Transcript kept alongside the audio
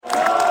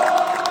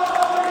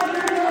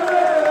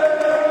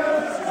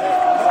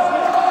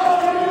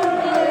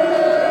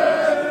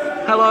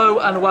Hello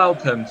and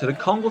welcome to the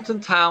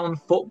Congleton Town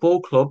Football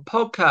Club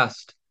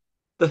podcast.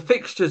 The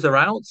fixtures are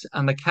out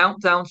and the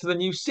countdown to the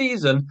new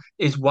season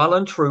is well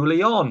and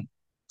truly on.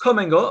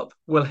 Coming up,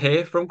 we'll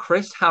hear from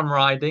Chris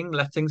Hamriding,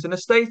 lettings and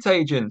estate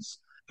agents,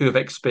 who have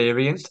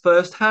experienced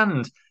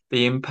firsthand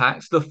the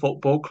impact the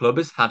football club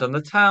has had on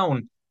the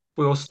town.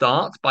 We will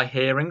start by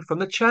hearing from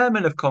the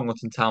chairman of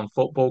Congleton Town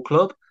Football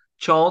Club,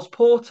 Charles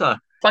Porter.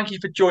 Thank you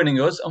for joining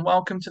us and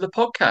welcome to the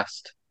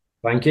podcast.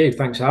 Thank you.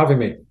 Thanks for having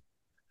me.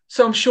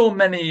 So I'm sure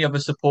many of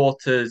the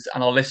supporters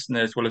and our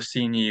listeners will have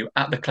seen you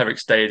at the Cleric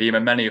Stadium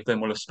and many of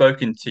them will have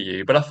spoken to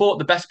you. But I thought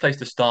the best place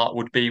to start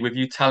would be with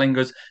you telling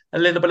us a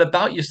little bit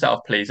about yourself,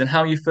 please, and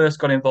how you first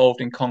got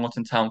involved in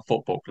Congleton Town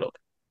Football Club.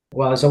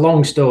 Well, it's a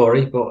long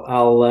story, but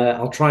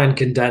I'll try and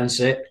condense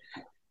it.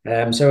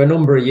 So a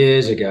number of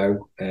years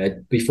ago,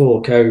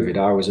 before COVID,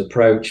 I was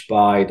approached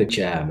by the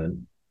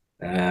chairman,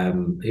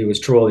 who was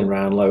trawling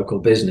around local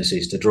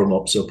businesses to drum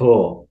up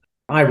support.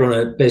 I run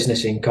a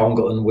business in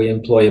Congleton. We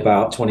employ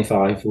about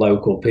 25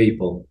 local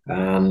people,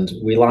 and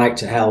we like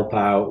to help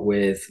out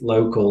with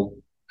local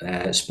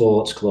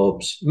sports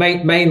clubs,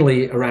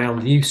 mainly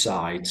around youth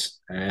sides.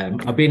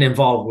 I've been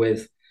involved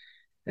with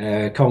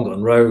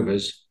Congleton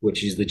Rovers,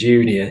 which is the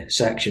junior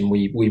section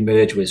we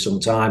merged with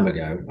some time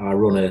ago. I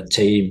run a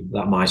team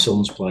that my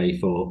sons play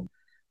for.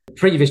 The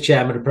previous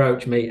chairman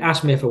approached me,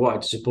 asked me if I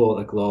wanted to support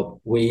the club.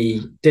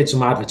 We did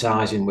some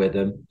advertising with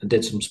them and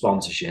did some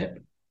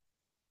sponsorship.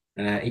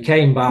 He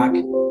came back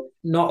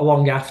not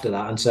long after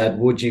that and said,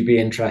 would you be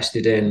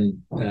interested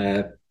in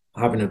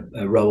having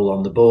a role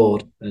on the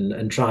board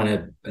and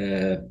trying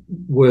to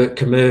work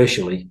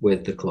commercially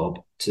with the club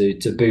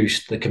to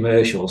boost the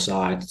commercial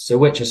side? So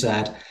which I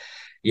said,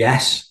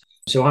 yes.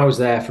 So I was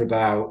there for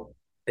about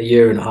a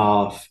year and a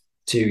half,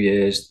 2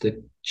 years.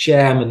 The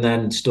chairman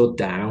then stood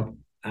down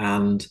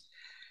and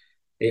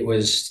it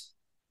was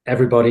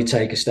everybody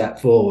take a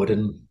step forward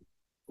and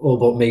all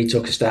but me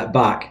took a step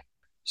back.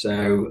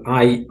 So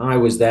I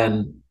was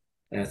then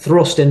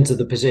thrust into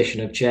the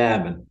position of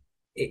chairman.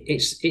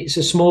 It's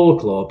a small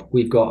club.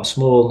 We've got a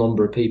small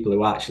number of people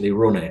who actually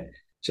run it.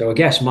 So I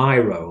guess my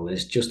role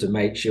is just to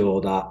make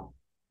sure that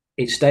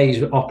it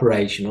stays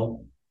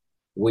operational.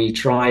 We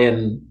try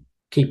and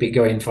keep it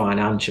going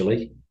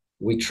financially.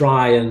 We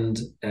try and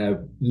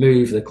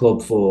move the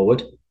club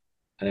forward.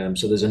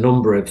 So there's a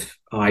number of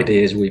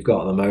ideas we've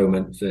got at the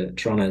moment for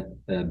trying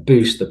to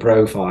boost the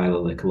profile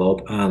of the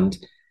club and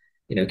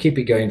keep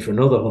it going for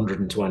another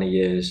 120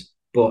 years.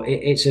 But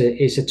it's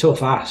a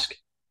tough ask.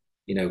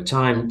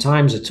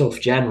 Times are tough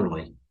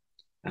generally.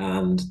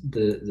 And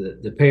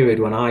the period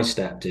when I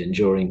stepped in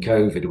during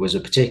COVID was a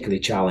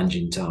particularly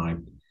challenging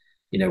time.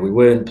 We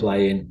weren't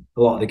playing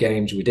a lot of the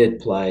games we did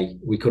play.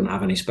 We couldn't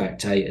have any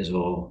spectators,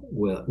 or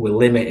we're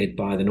limited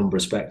by the number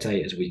of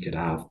spectators we could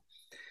have.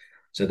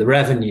 So the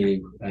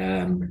revenue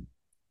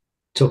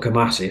took a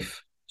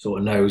massive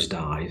sort of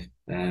nosedive.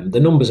 The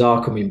numbers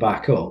are coming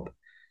back up.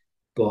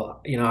 But,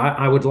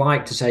 I would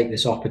like to take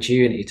this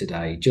opportunity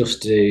today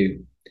just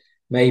to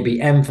maybe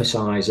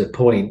emphasize a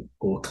point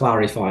or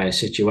clarify a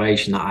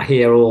situation that I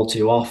hear all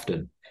too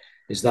often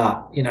is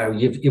that,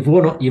 you've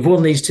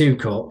won these two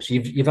cups,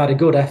 you've had a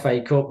good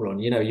FA Cup run,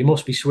 you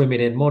must be swimming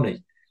in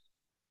money.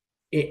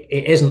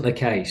 It isn't the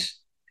case.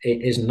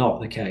 It is not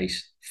the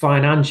case.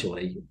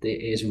 Financially, it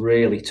is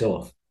really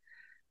tough.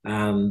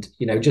 And,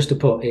 just to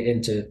put it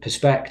into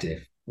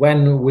perspective,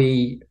 when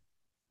we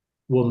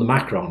won the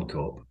Macron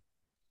Cup,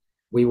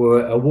 we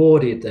were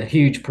awarded a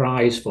huge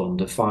prize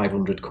fund of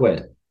 500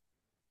 quid.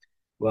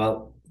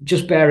 Well,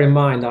 just bear in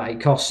mind that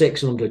it cost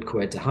 600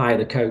 quid to hire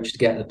the coach to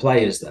get the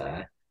players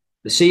there.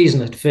 The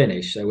season had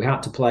finished, so we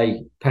had to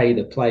pay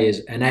the players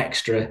an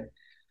extra,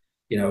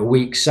 a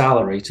week's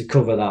salary to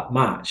cover that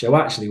match. So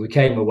actually, we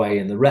came away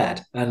in the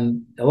red,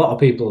 and a lot of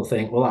people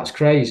think, well, that's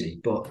crazy,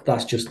 but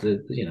that's just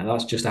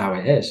that's just how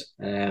it is.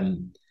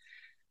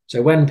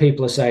 So when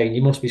people are saying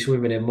you must be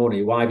swimming in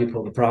money, why have you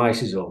put the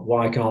prices up?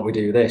 Why can't we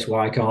do this?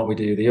 Why can't we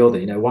do the other?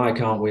 Why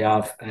can't we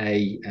have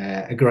a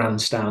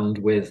grandstand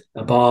with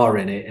a bar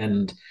in it?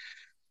 And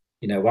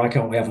why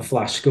can't we have a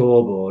flash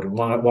scoreboard? And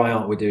why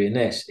aren't we doing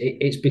this?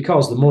 It's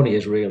because the money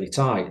is really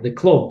tight. The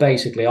club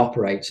basically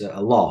operates at a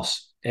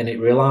loss, and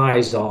it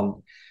relies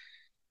on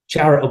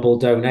charitable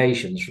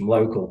donations from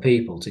local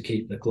people to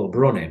keep the club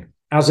running.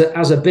 As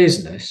a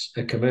business,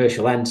 a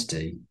commercial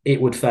entity,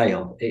 it would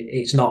fail.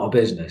 It's not a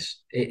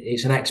business.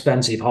 It's an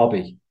expensive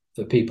hobby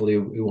for people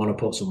who want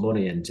to put some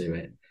money into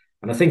it.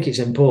 And I think it's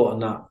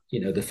important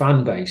that, the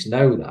fan base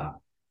know that.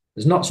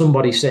 There's not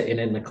somebody sitting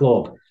in the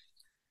club,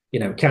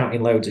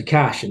 counting loads of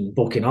cash and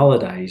booking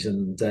holidays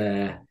and,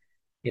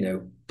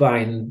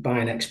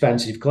 buying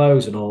expensive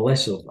clothes and all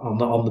this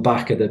on the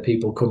back of the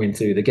people coming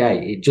through the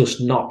gate. It just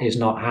is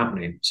not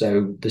happening.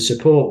 So the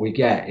support we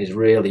get is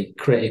really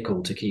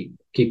critical to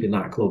keeping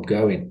that club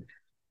going.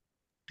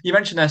 You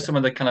mentioned there some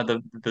of the kind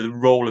of the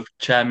role of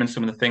chairman,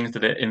 some of the things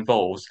that it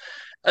involves.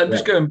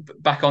 Just going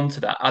back onto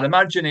that, I'd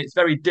imagine it's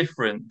very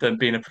different than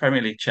being a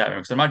Premier League chairman.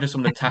 Because I imagine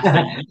some of the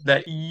tasks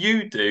that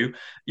you do,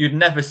 you'd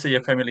never see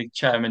a Premier League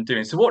chairman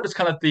doing. So, what does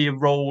kind of the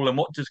role and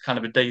what does kind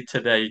of a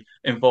day-to-day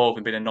involve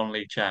in being a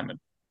non-league chairman?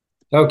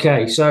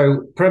 Okay,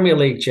 so Premier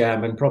League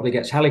chairman probably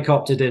gets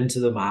helicoptered into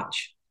the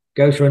match,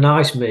 goes for a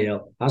nice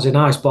meal, has a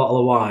nice bottle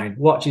of wine,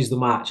 watches the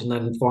match, and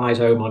then flies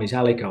home on his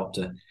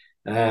helicopter.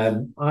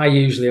 I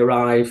usually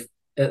arrive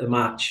at the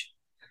match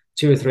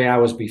 2 or 3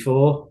 hours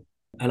before,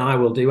 and I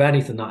will do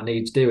anything that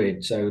needs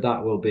doing. So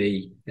that will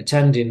be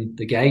attending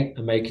the gate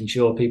and making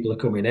sure people are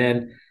coming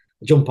in,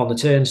 jump on the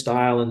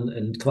turnstile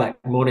and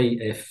collect money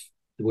if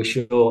we're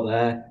short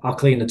there. I'll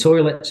clean the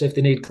toilets if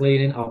they need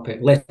cleaning. I'll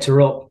pick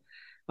litter up.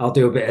 I'll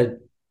do a bit of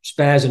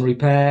spares and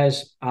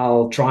repairs.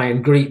 I'll try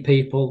and greet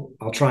people.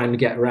 I'll try and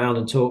get around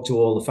and talk to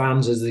all the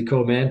fans as they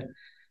come in.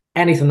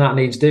 Anything that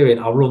needs doing,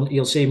 I'll run.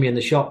 You'll see me in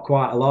the shop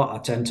quite a lot. I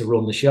tend to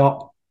run the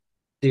shop,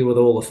 deal with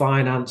all the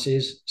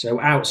finances. So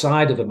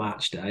outside of a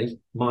match day,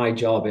 my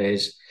job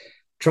is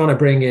trying to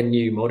bring in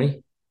new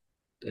money,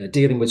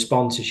 dealing with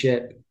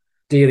sponsorship,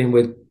 dealing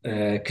with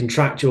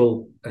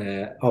contractual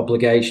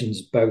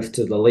obligations, both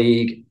to the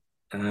league,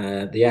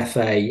 the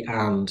FA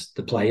and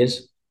the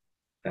players.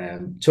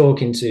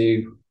 Talking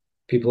to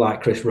people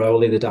like Chris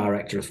Rowley, the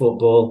director of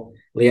football,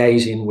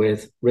 liaising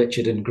with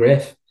Richard and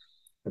Griff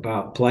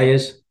about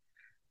players.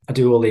 I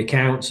do all the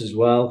accounts as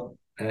well.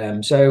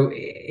 So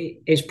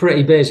it's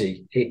pretty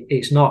busy.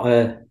 It's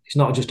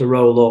not just a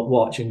roll up,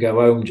 watch and go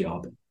home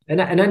job,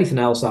 and anything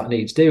else that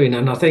needs doing.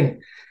 And I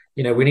think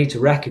we need to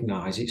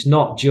recognise it's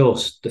not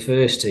just the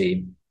first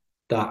team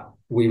that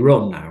we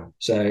run now.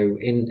 So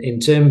in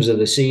terms of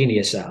the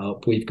senior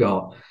setup, we've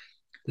got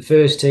the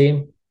first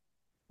team.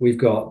 We've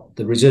got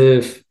the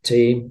reserve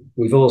team.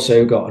 We've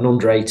also got an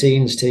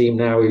under-18s team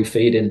now who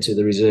feed into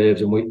the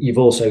reserves. And you've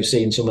also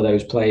seen some of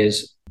those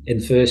players in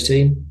the first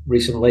team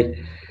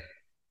recently.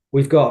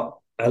 We've got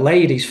a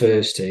ladies'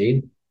 first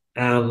team.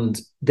 And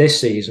this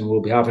season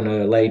we'll be having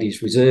a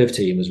ladies' reserve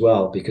team as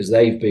well, because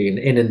they've been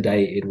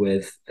inundated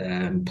with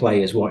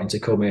players wanting to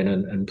come in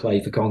and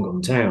play for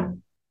Congleton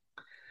Town.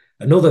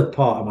 Another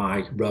part of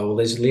my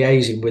role is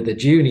liaising with the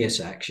junior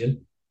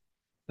section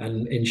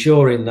and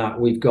ensuring that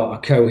we've got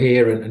a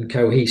coherent and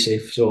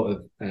cohesive sort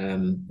of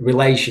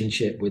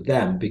relationship with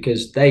them,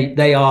 because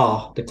they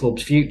are the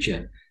club's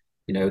future.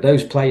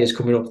 Those players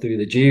coming up through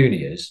the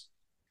juniors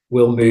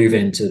will move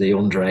into the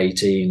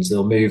under-18s,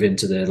 they'll move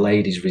into the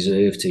ladies'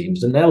 reserve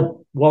teams, and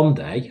they'll one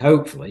day,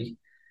 hopefully,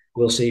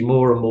 we'll see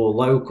more and more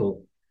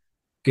local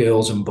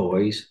girls and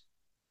boys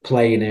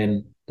playing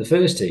in the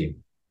first team.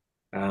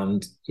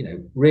 And,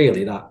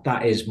 really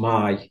that is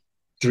my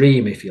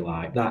dream, if you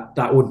like.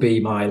 That would be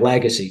my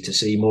legacy, to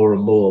see more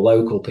and more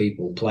local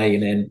people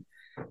playing in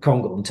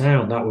Congleton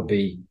Town. That would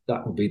be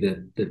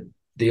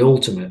the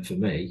ultimate for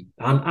me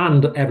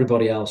and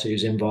everybody else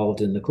who's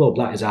involved in the club.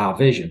 That is our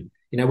vision.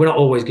 We're not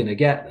always going to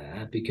get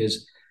there,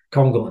 because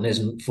Congleton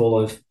isn't full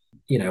of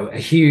a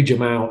huge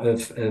amount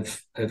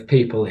of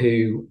people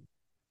who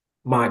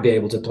might be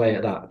able to play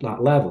at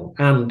that level.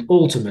 And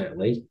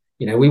ultimately,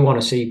 we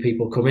want to see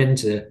people come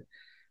into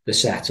the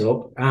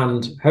setup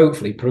and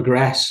hopefully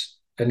progress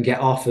and get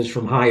offers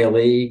from higher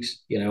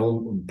leagues,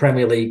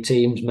 Premier League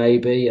teams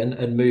maybe,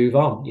 and move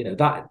on.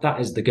 That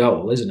is the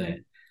goal, isn't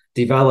it?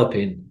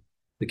 Developing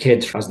the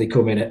kids as they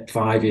come in at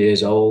 5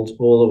 years old,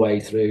 all the way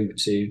through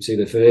to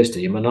the first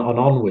team and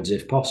onwards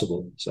if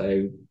possible.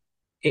 So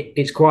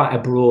it's quite a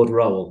broad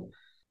role.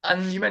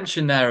 And you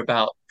mentioned there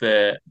about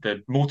the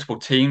multiple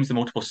teams, the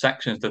multiple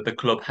sections that the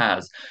club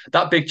has.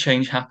 That big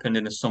change happened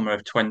in the summer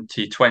of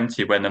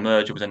 2020 when the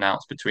merger was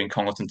announced between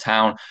Congleton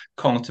Town,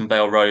 Congleton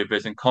Vale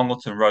Rovers, and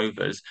Congleton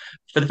Rovers.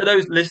 For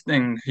those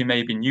listening who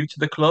may be new to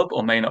the club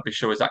or may not be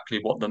sure exactly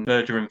what the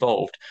merger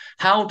involved,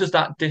 how does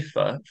that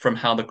differ from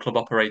how the club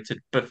operated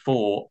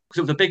before? Because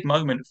it was a big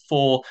moment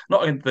for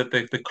not only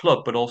the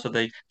club, but also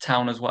the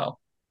town as well.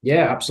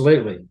 Yeah,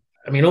 absolutely.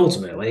 I mean,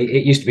 ultimately,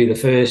 it used to be the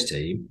first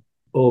team,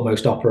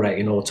 almost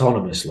operating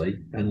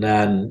autonomously, and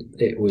then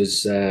it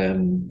was, as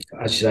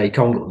you say,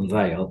 Congleton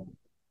Vale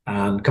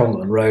and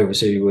Congleton Rovers,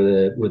 who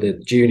were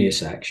the junior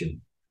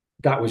section.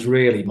 That was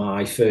really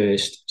my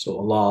first sort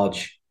of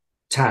large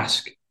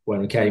task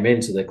when we came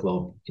into the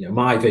club.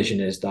 My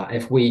vision is that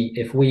if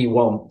we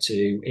want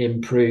to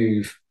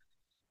improve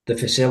the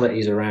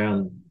facilities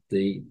around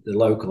the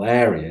local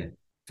area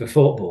for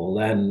football,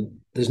 then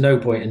there's no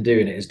point in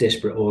doing it as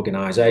disparate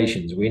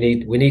organisations. We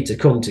need to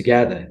come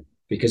together,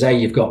 because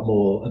you've got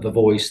more of a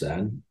voice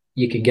then.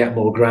 You can get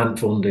more grant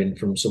funding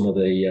from some of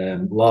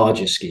the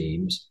larger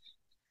schemes,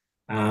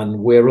 and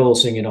we're all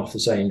singing off the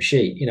same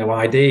sheet.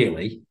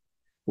 Ideally,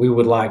 we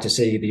would like to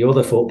see the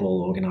other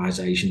football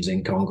organisations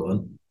in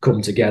Congleton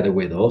come together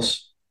with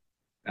us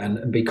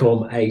and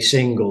become a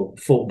single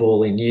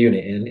footballing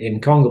unit in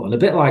Congleton, a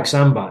bit like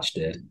Sandbach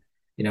did.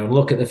 And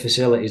look at the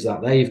facilities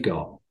that they've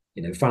got.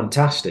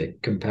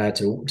 Fantastic compared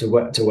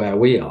to where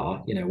we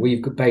are.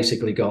 We've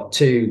basically got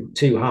two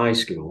high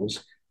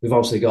schools. We've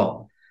obviously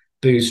got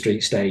Booth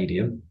Street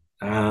Stadium,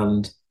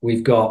 and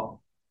we've got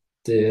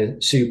the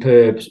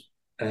superb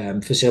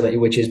facility,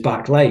 which is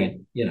back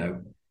lane.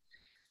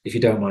 If you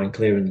don't mind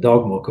clearing the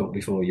dog muck up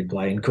before you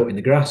play and cutting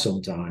the grass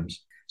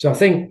sometimes. So I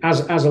think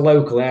as a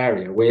local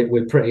area,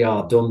 we're pretty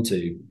hard done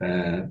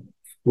to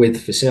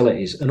with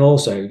facilities. And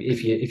also,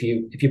 if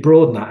you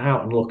broaden that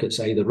out and look at,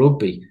 say, the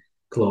rugby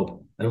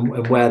club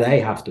and where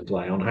they have to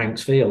play on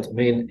Hanks Field, I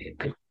mean,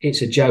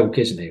 it's a joke,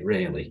 isn't it?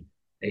 Really,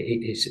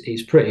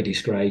 it's pretty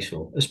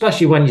disgraceful,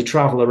 especially when you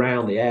travel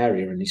around the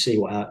area and you see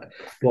what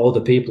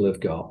other people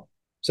have got.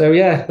 So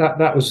yeah,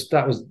 that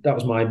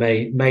was my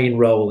main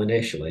role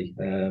initially.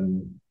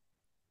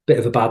 Bit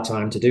of a bad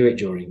time to do it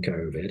during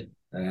COVID,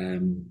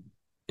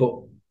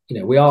 but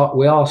we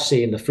are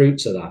seeing the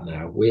fruits of that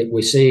now.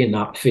 We're seeing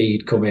that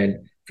feed come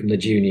in from the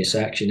junior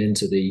section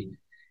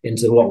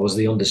into what was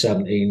the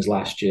under-17s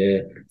last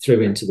year,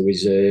 through into the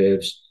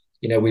reserves.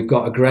 We've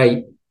got a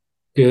great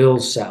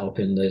girls set up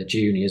in the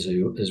juniors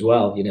as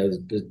well.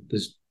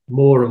 There's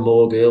more and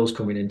more girls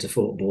coming into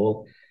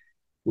football.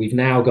 We've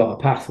now got a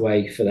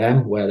pathway for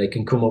them where they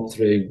can come up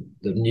through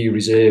the new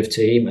reserve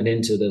team and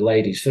into the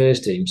ladies'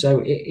 first team.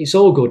 So it's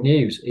all good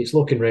news. It's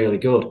looking really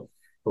good,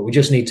 but we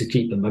just need to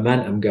keep the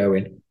momentum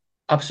going.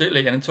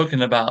 Absolutely. And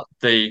talking about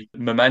the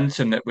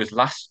momentum that was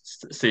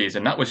last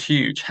season, that was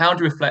huge. How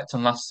do you reflect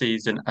on last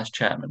season as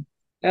chairman?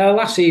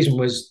 Last season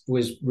was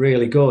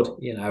really good.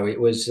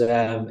 It was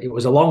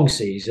a long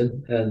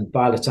season, and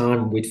by the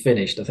time we'd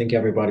finished, I think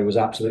everybody was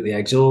absolutely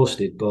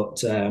exhausted.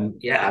 But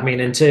I mean,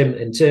 in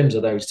terms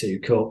of those two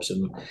cups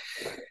and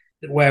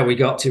where we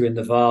got to in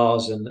the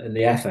Vars and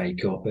the FA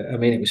Cup, I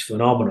mean, it was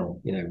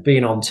phenomenal.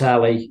 Being on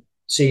telly,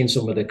 seeing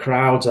some of the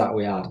crowds that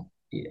we had,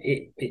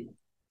 it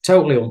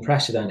totally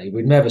unprecedented.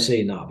 We'd never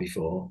seen that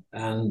before,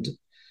 and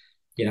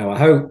I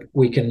hope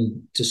we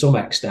can, to some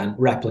extent,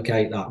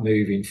 replicate that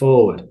moving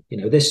forward.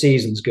 This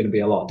season's going to be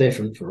a lot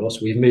different for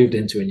us. We've moved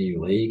into a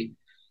new league.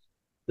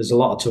 There's a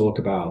lot of talk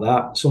about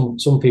that.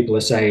 Some people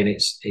are saying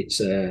it's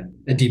a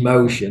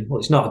demotion. Well,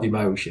 it's not a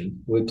demotion.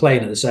 We're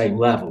playing at the same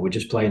level. We're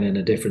just playing in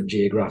a different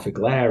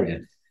geographical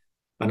area.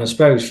 And I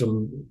suppose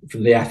from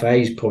the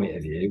FA's point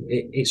of view,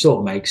 it sort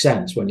of makes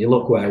sense when you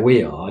look where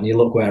we are and you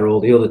look where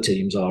all the other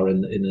teams are in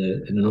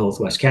the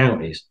northwest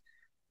counties.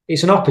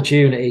 It's an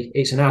opportunity.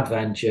 It's an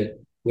adventure.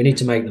 We need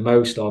to make the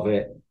most of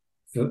it.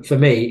 For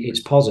me, it's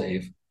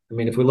positive. I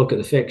mean, if we look at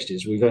the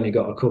fixtures, we've only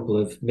got a couple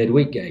of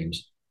midweek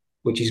games,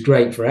 which is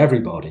great for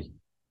everybody.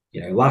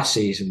 Last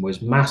season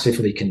was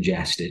massively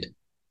congested,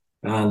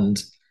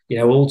 and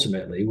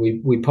ultimately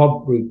we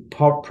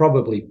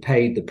probably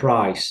paid the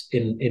price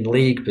in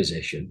league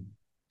position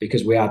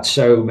because we had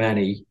so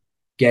many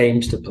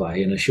games to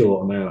play in a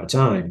short amount of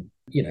time.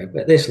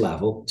 At this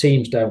level,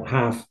 teams don't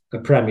have a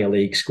Premier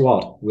League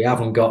squad. We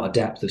haven't got a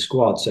depth of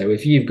squad. So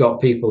if you've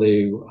got people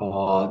who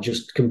are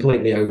just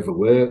completely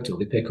overworked or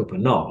they pick up a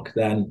knock,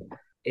 then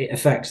it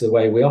affects the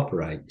way we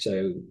operate.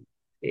 So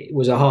it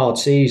was a hard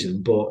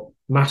season, but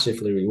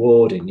massively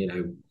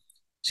rewarding,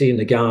 seeing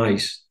the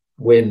guys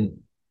win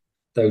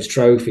those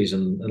trophies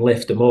and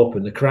lift them up,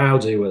 and the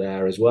crowds who were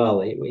there as well.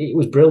 It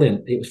was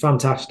brilliant. It was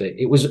fantastic.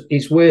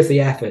 It's worth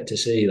the effort to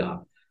see that.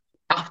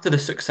 After the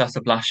success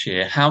of last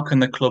year, how can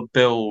the club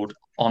build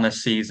on a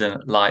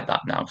season like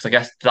that now? Because I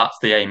guess that's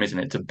the aim, isn't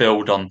it? To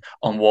build on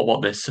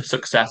what this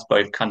success,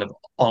 both kind of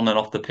on and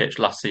off the pitch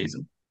last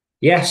season.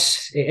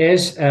 Yes, it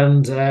is.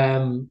 And,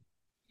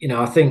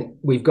 I think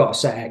we've got to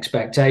set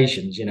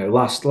expectations.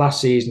 Last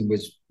season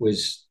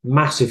was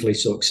massively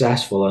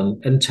successful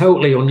and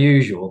totally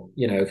unusual.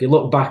 If you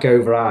look back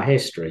over our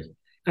history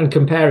and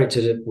compare it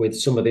with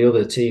some of the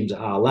other teams at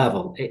our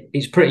level,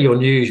 it's pretty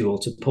unusual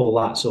to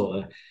pull that sort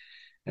of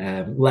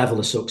level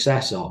of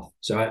success off.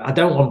 So I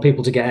don't want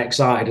people to get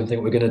excited and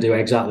think we're going to do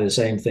exactly the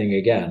same thing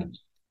again.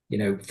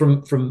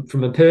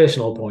 From a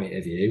personal point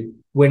of view,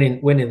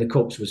 winning the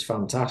cups was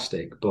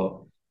fantastic, but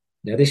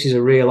this is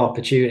a real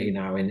opportunity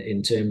now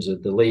in terms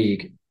of the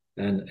league,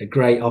 and a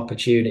great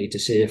opportunity to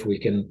see if we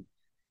can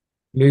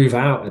move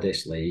out of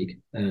this league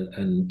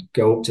and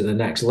go up to the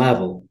next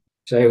level.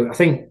 So I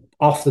think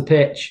off the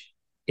pitch,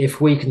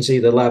 if we can see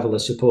the level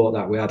of support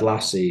that we had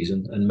last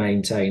season and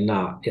maintain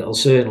that, it'll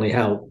certainly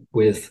help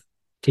with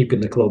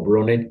keeping the club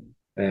running.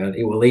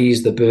 It will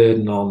ease the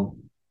burden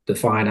on the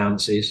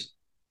finances,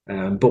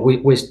 but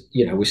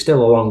we're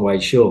still a long way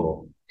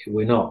short.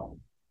 We're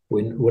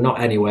not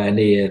anywhere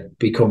near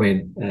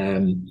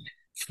becoming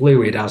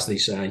fluid, as they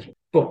say.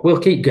 But we'll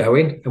keep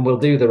going and we'll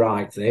do the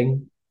right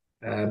thing.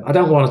 I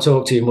don't want to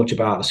talk too much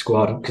about the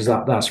squad because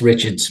that's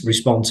Richard's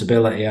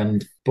responsibility.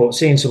 But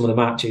seeing some of the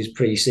matches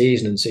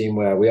pre-season and seeing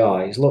where we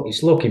are, it's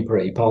looking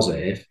pretty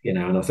positive,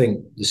 And I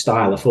think the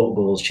style of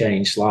football's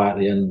changed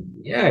slightly, and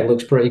it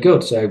looks pretty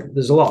good. So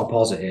there's a lot of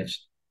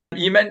positives.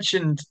 You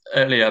mentioned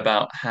earlier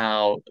about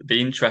how the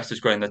interest has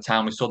grown in the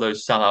town. We saw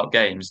those sellout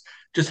games.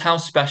 Just how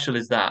special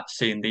is that,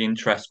 seeing the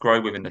interest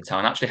grow within the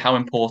town? Actually, how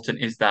important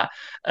is that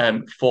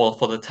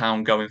for the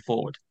town going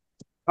forward?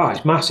 Oh,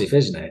 it's massive,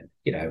 isn't it?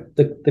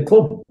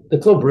 The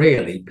club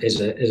really is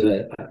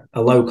a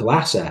local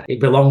asset. It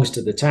belongs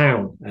to the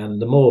town,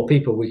 and the more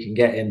people we can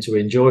get in to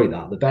enjoy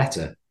that, the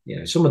better.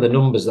 Some of the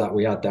numbers that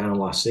we had down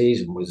last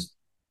season was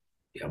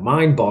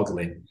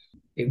mind-boggling.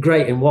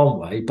 Great in one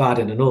way, bad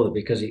in another,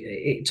 because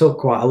it took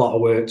quite a lot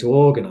of work to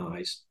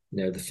organise.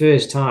 The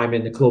first time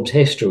in the club's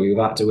history we've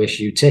had to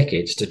issue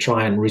tickets to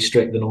try and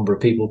restrict the number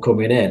of people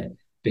coming in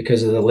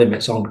because of the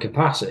limits on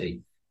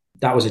capacity.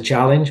 That was a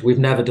challenge. We've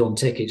never done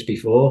tickets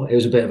before. It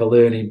was a bit of a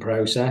learning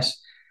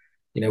process.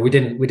 We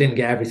didn't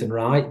get everything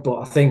right, but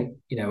I think,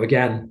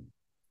 again,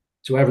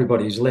 to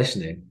everybody who's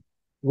listening,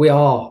 we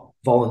are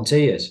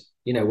volunteers.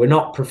 We're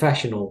not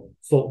professional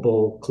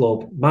football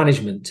club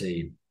management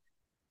team.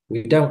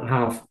 We don't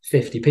have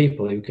 50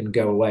 people who can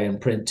go away and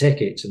print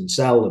tickets and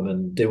sell them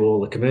and do all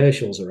the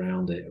commercials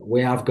around it.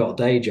 We have got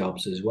day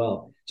jobs as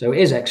well. So it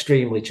is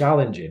extremely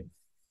challenging.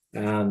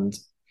 And,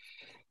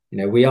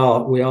 we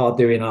are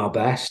doing our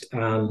best,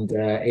 and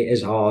it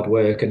is hard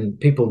work, and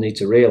people need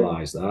to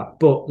realise that.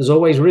 But there's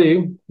always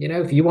room.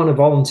 If you want to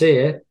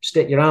volunteer,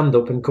 stick your hand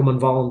up and come and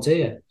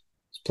volunteer.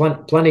 There's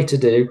plenty to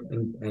do,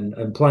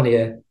 and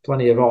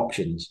plenty of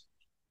options.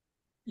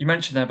 You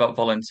mentioned there about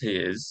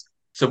volunteers.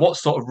 So what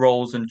sort of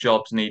roles and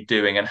jobs need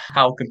doing, and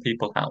how can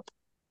people help?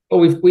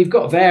 Well, we've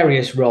got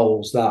various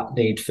roles that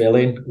need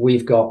filling.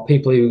 We've got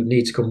people who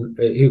need to come,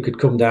 who could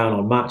come down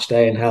on match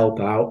day and help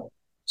out.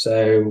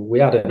 So we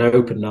had an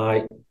open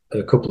night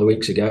a couple of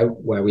weeks ago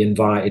where we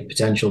invited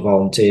potential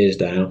volunteers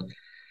down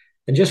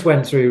and just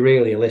went through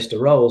really a list of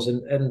roles.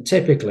 And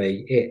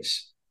typically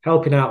it's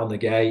helping out on the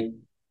gate,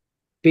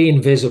 being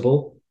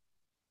visible,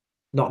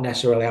 not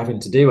necessarily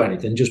having to do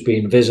anything, just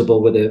being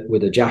visible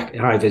with a jacket,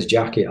 high-vis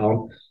jacket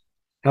on,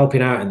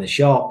 helping out in the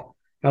shop,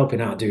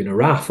 helping out doing a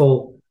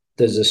raffle.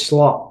 There's a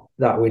slot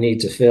that we need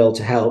to fill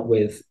to help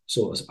with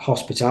sort of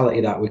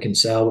hospitality that we can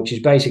sell, which is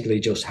basically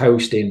just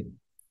hosting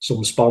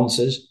some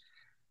sponsors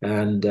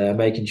and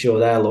making sure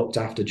they're looked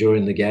after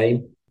during the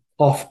game,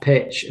 off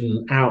pitch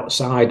and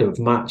outside of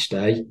match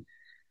day.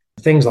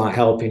 Things like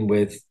helping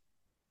with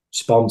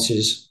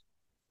sponsors,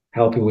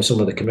 helping with some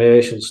of the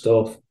commercial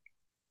stuff,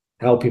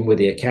 helping with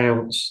the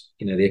accounts.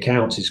 The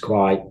accounts is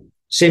quite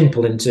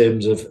simple in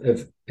terms of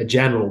a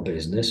general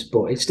business,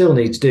 but it still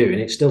needs doing.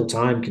 It's still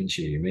time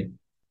consuming.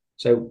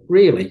 So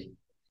really,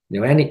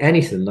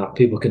 anything that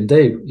people can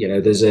do.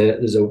 There's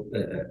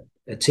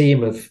a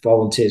team of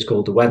volunteers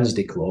called the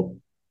Wednesday Club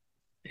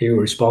who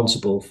are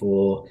responsible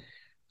for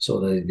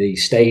sort of the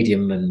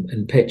stadium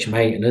and pitch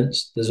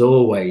maintenance. There's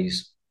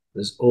always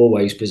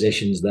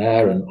positions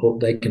there,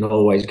 and they can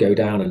always go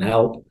down and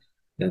help.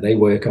 They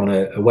work on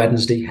a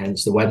Wednesday,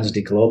 hence the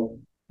Wednesday Club.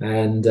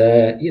 And,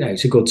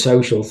 it's a good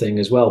social thing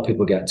as well.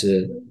 People get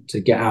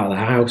to get out of the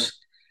house,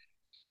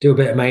 do a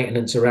bit of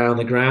maintenance around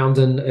the ground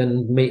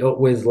and meet up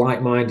with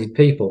like-minded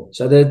people.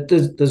 So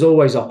there's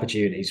always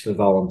opportunities for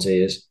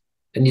volunteers.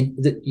 And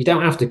you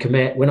don't have to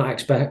commit. We're not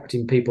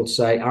expecting people to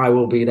say, I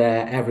will be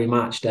there every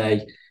match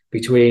day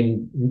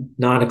between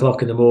 9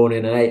 o'clock in the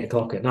morning and 8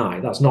 o'clock at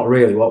night. That's not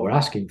really what we're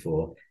asking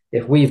for.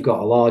 If we've got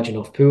a large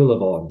enough pool of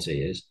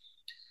volunteers,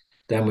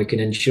 then we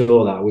can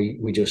ensure that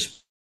we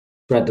just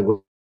spread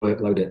the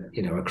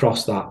workload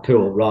across that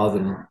pool rather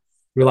than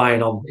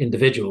relying on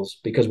individuals,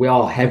 because we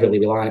are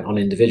heavily reliant on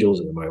individuals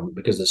at the moment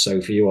because there's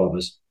so few of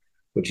us,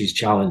 which is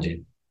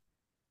challenging.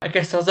 I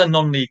guess as a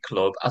non-league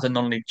club, as a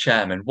non-league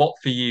chairman, what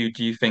for you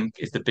do you think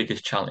is the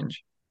biggest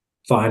challenge?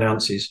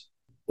 Finances.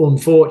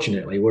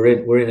 Unfortunately,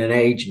 we're in an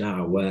age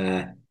now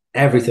where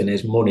everything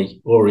is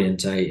money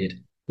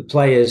orientated. The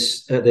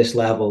players at this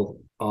level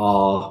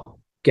are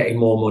getting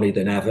more money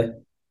than ever,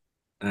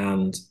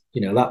 and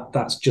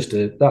that's just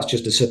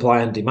a supply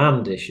and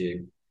demand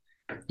issue.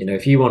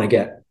 If you want to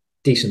get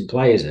decent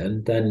players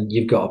in, then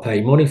you've got to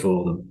pay money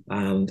for them.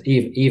 And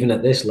even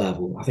at this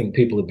level, I think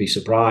people would be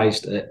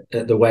surprised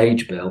at the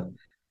wage bill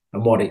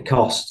and what it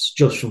costs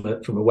just from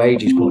a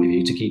wages point of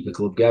view to keep the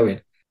club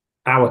going.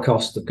 Our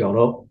costs have gone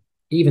up.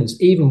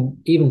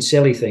 Even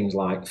silly things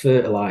like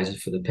fertilizer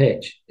for the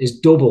pitch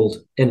is doubled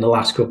in the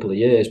last couple of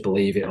years,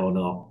 believe it or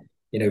not.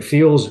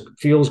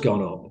 Fuel's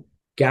gone up,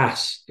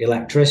 gas,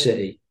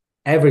 electricity,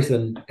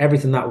 everything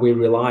that we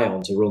rely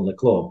on to run the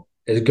club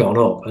has gone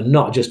up, and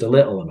not just a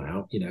little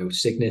amount,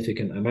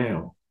 significant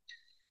amount.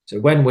 So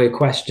when we're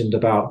questioned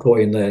about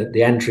putting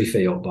the entry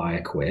fee up by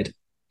 £1,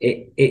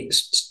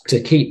 it's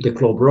to keep the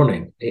club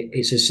running.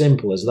 It's as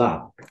simple as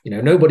that.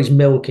 Nobody's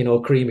milking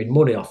or creaming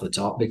money off the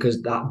top,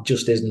 because that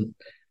just isn't.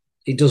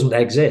 It doesn't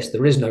exist.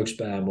 There is no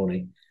spare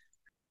money.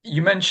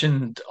 You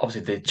mentioned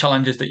obviously the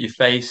challenges that you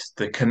face,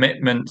 the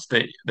commitments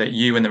that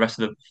you and the rest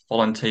of the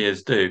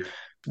volunteers do.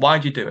 Why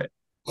do you do it?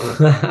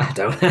 I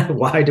don't know.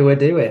 Why do I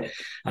do it?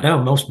 I know,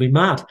 I must be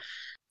mad.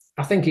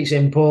 I think it's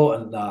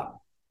important that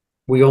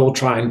we all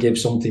try and give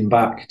something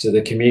back to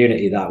the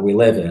community that we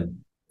live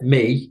in.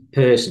 Me,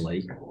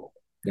 personally,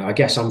 I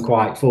guess I'm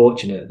quite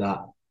fortunate that,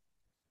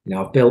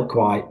 I've built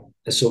quite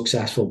a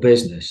successful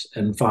business,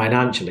 and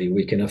financially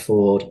we can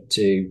afford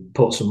to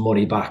put some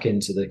money back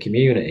into the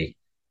community.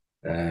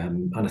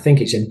 And I think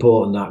it's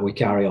important that we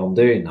carry on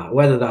doing that,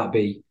 whether that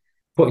be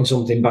putting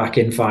something back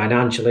in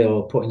financially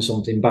or putting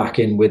something back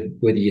in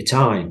with your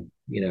time,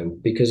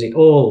 because it's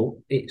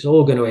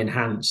all going to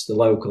enhance the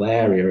local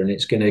area, and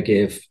it's going to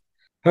give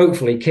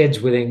hopefully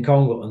kids within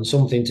Congleton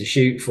something to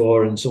shoot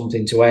for and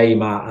something to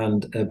aim at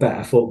and a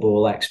better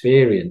football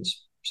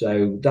experience.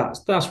 So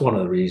that's one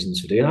of the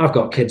reasons for doing it. I've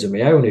got kids of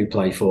my own who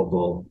play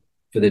football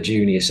for the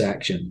junior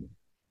section.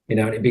 And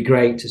it'd be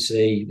great to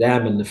see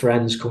them and the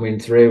friends coming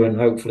through and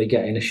hopefully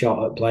getting a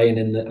shot at playing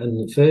in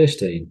the first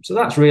team. So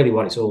that's really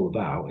what it's all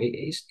about.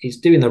 It's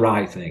doing the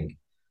right thing.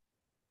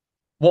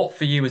 What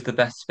for you is the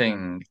best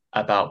thing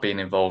about being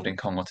involved in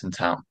Congleton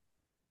Town?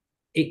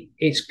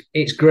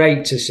 It's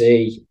great to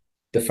see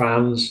the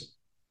fans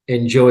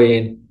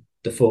enjoying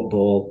the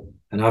football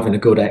and having a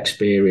good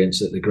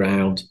experience at the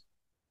ground.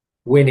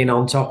 Winning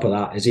on top of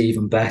that is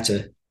even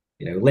better.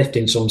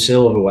 Lifting some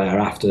silverware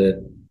after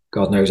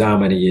God knows how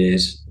many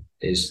years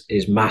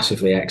is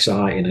massively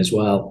exciting as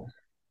well.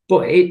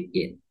 But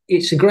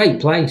it's a great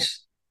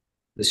place,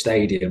 the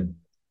stadium.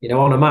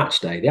 On a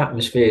match day, the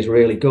atmosphere is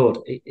really good.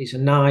 It's a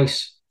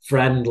nice,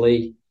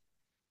 friendly,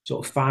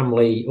 sort of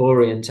family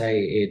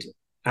orientated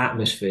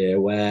atmosphere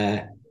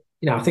where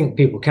I think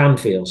people can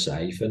feel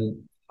safe,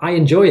 and I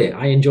enjoy it.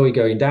 I enjoy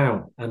going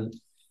down, and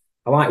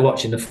I like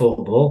watching the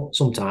football.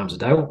 Sometimes I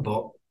don't,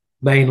 but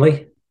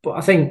mainly. But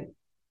I think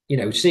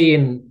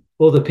seeing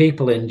other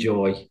people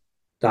enjoy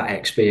that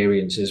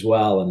experience as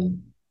well,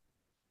 and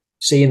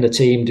seeing the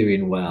team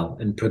doing well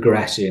and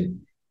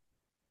progressing,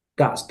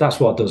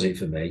 that's what does it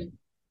for me.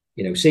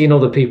 Seeing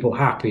other people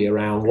happy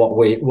around what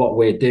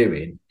we're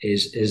doing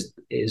is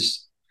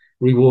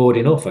reward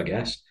enough, I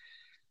guess.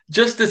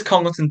 Just as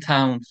Congleton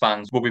Town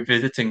fans will be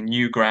visiting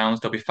new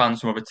grounds, there'll be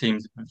fans from other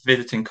teams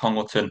visiting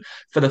Congleton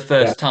for the Yeah.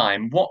 first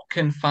time. What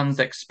can fans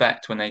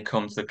expect when they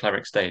come to the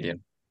Cleric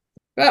Stadium?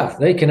 Well,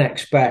 they can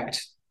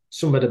expect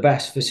some of the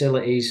best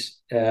facilities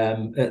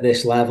at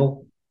this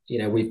level.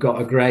 We've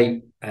got a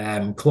great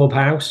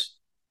clubhouse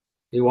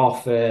who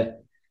offer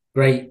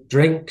great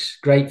drinks,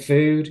 great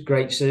food,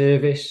 great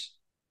service.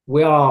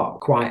 We are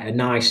quite a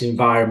nice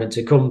environment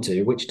to come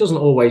to, which doesn't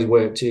always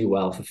work too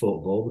well for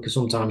football because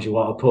sometimes you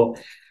want to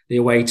put the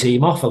away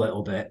team off a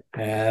little bit.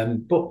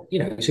 But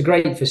it's a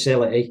great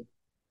facility.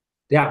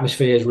 The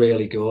atmosphere is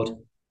really good.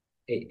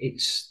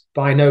 It's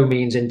by no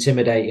means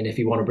intimidating if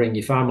you want to bring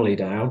your family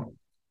down.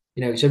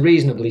 It's a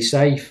reasonably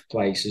safe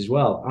place as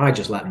well. I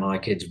just let my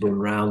kids run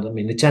around. I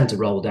mean, they tend to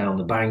roll down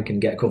the bank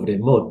and get covered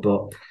in mud,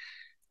 but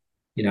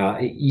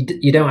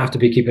you don't have to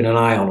be keeping an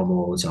eye on them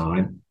all the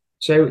time.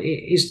 So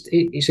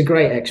it's a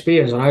great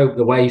experience. And I hope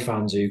the away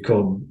fans who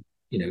come,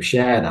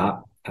 share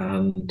that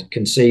and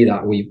can see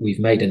that we've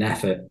made an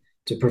effort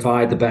to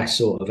provide the best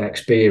sort of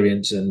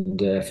experience and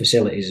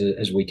facilities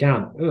as we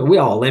can. We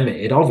are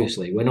limited,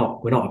 obviously. We're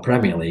not a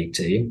Premier League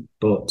team,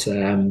 but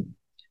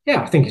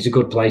yeah, I think it's a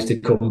good place to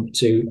come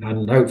to,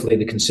 and hopefully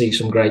they can see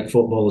some great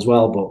football as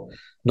well, but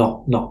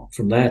not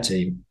from their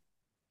team.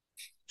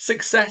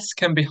 Success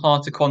can be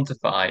hard to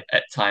quantify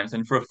at times,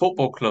 and for a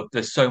football club,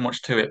 there's so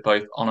much to it,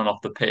 both on and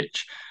off the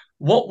pitch.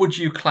 What would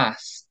you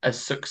class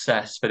as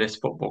success for this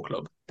football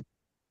club?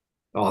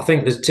 Oh, I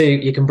think there's two.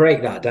 You can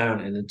break that down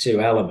into two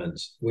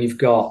elements. We've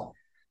got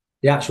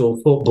the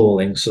actual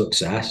footballing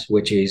success,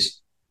 which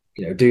is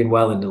doing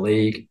well in the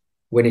league,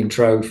 winning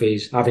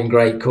trophies, having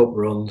great cup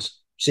runs,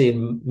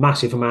 seeing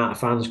massive amount of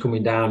fans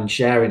coming down and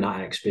sharing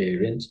that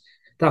experience.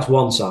 That's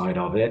one side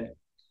of it,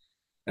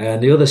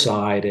 and the other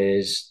side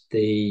is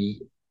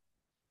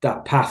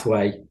that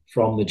pathway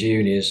from the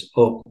juniors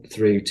up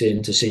through to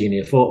into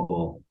senior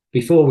football.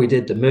 Before we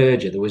did the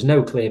merger, there was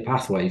no clear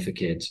pathway for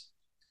kids.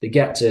 They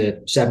get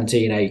to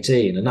 17,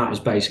 18, and that was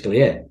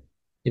basically it.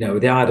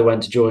 They either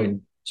went to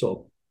join sort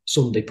of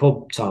Sunday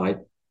pub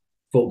type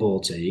football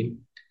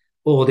team,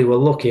 or they were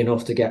lucky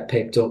enough to get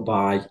picked up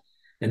by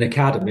an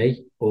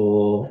academy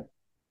or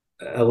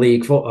a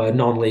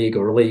non-league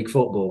or a league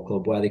football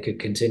club where they could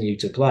continue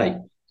to play.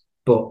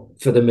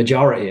 But for the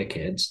majority of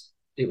kids,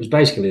 it was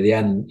basically the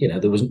end.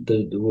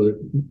 There were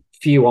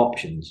few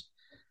options.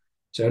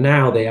 So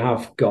now they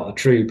have got a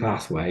true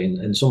pathway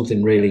and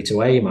something really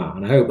to aim at.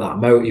 And I hope that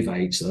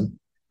motivates them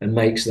and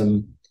makes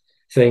them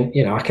think,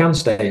 I can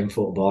stay in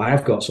football. I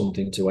have got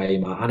something to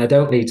aim at. And I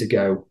don't need to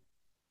go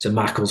to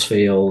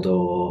Macclesfield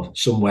or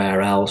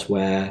somewhere else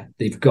where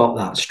they've got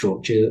that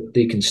structure.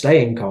 They can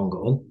stay in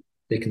Congleton.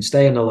 They can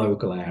stay in the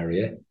local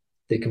area.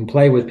 They can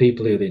play with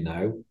people who they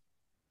know.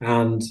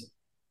 And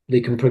they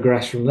can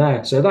progress from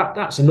there. So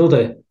that's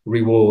another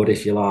reward,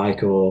 if you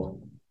like, or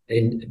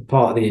in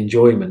part of the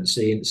enjoyment,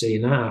 seeing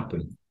that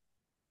happen.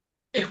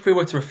 If we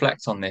were to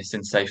reflect on this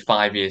in, say,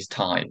 5 years'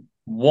 time,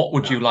 what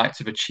would you like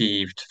to have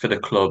achieved for the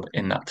club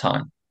in that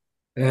time?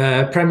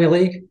 Premier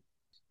League.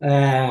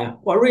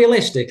 Well,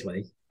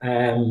 realistically,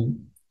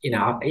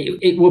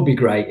 it would be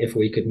great if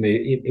we could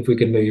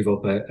move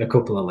up a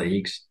couple of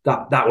leagues.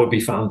 That would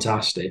be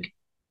fantastic.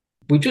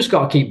 We've just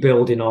got to keep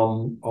building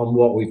on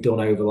what we've done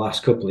over the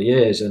last couple of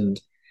years, and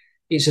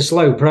it's a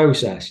slow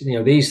process.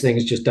 These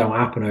things just don't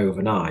happen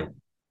overnight.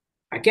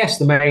 I guess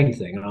the main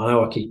thing, and I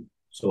know I keep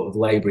sort of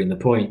labouring the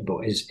point,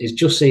 but is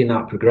just seeing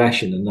that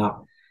progression and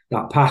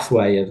that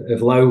pathway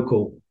of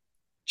local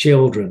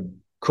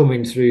children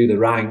coming through the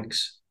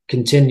ranks,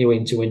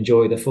 continuing to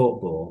enjoy the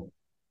football,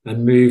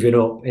 and moving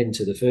up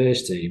into the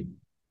first team,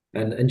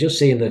 and just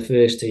seeing the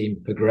first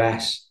team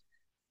progress.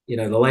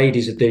 The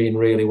ladies are doing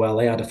really well.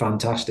 They had a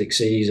fantastic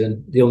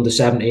season. The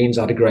under-17s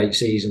had a great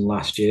season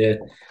last year,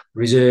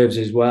 reserves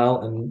as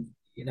well, and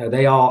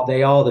they are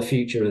the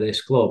future of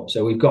this club.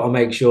 So we've got to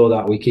make sure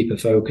that we keep a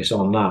focus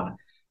on that.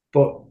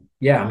 But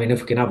yeah, I mean, if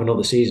we can have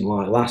another season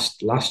like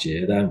last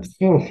year, then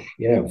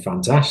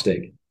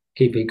fantastic.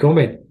 Keep it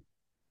coming.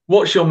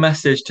 What's your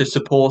message to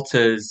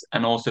supporters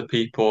and also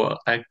people,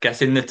 I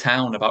guess, in the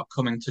town about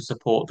coming to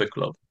support the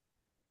club?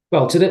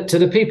 Well, to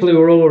the people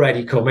who are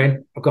already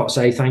coming, I've got to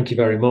say thank you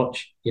very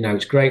much.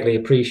 It's greatly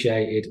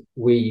appreciated.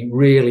 We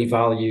really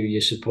value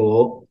your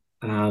support,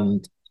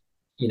 and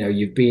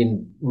you've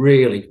been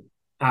really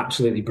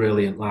absolutely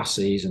brilliant last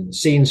season.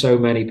 Seeing so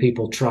many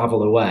people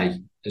travel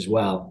away as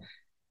well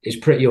is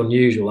pretty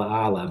unusual at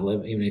our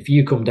level. If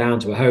you come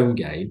down to a home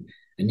game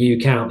and you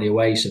count the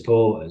away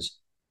supporters,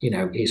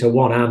 it's a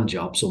one-hand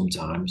job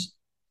sometimes.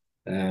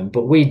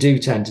 But we do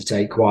tend to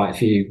take quite a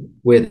few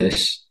with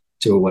us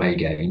to away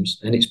games,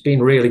 and it's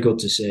been really good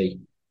to see.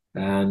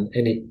 And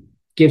it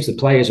gives the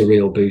players a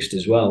real boost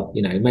as well.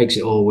 It makes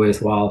it all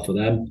worthwhile for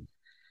them.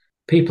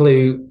 People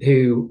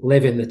who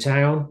live in the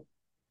town,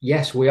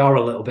 yes, we are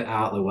a little bit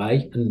out of the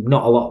way, and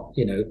not a lot.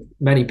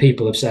 Many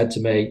people have said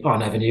to me, "Oh, I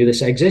never knew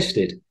this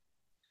existed,"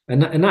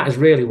 and that is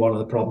really one of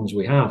the problems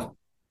we have.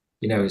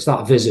 It's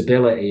that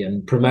visibility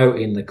and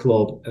promoting the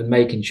club and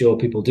making sure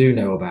people do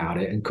know about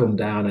it and come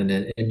down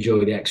and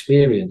enjoy the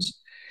experience.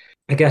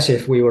 I guess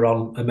if we were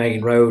on a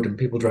main road and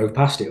people drove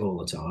past it all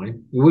the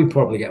time, we'd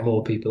probably get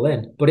more people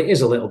in. But it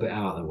is a little bit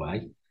out of the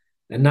way.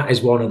 And that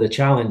is one of the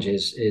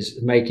challenges, is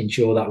making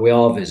sure that we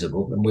are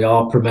visible and we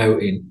are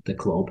promoting the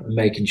club and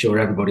making sure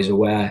everybody's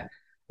aware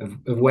of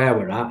where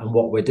we're at and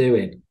what we're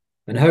doing.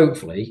 And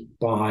hopefully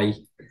by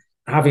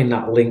having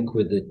that link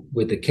with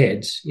the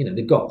kids,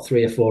 they've got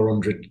 300 or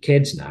 400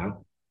 kids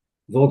now.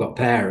 They've all got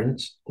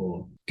parents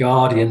or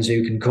guardians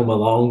who can come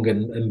along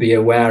and be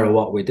aware of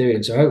what we're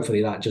doing. So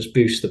hopefully that just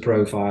boosts the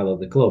profile of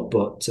the club.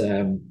 But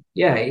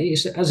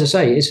it's, as I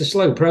say, it's a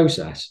slow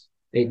process.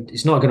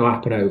 It's not going to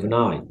happen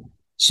overnight.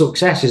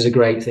 Success is a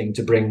great thing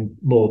to bring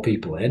more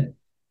people in,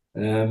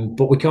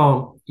 but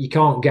you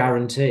can't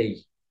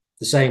guarantee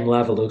the same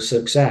level of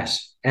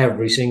success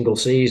every single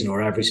season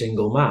or every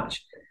single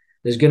match.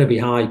 There's going to be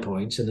high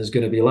points and there's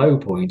going to be low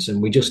points,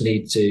 and we just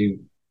need to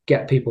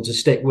get people to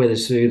stick with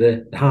us through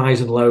the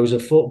highs and lows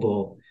of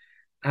football.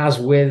 As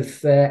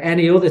with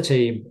any other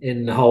team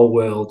in the whole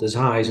world, there's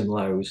highs and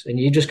lows, and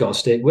you just got to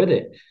stick with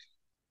it.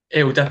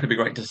 It will definitely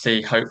be great to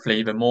see, hopefully,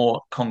 even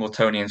more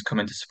Congletonians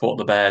coming to support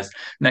the Bears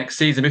next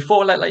season.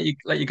 Before I let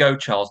you go,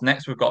 Charles,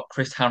 next we've got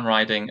Chris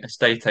Handriding,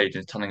 estate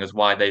agents, telling us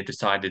why they've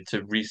decided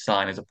to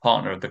re-sign as a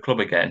partner of the club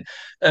again.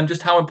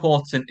 Just how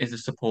important is the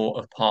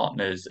support of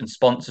partners and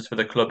sponsors for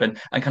the club, and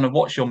kind of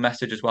what's your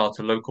message as well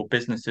to local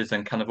businesses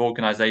and kind of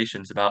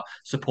organisations about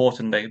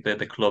supporting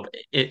the club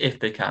if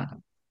they can?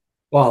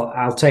 Well,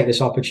 I'll take this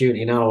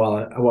opportunity now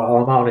while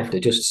I'm on it to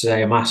just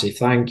say a massive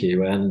thank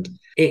you. And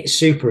it's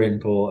super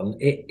important.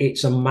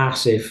 It's a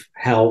massive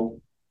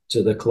help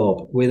to the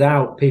club.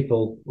 Without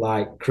people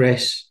like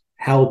Chris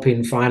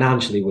helping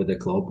financially with the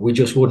club, we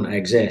just wouldn't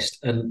exist.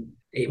 And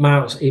it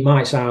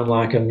might sound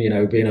like I'm,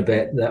 being a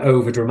bit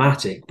over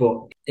dramatic, but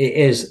it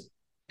is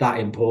that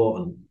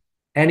important.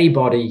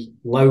 Anybody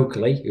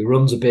locally who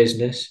runs a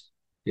business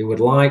who would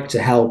like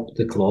to help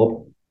the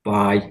club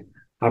by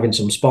having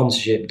some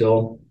sponsorship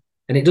done,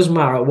 and it doesn't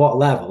matter at what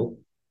level,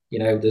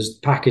 there's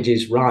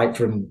packages right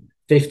from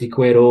 50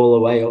 quid all the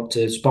way up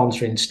to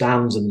sponsoring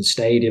stands and the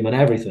stadium and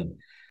everything.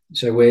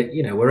 So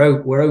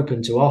we're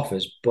open to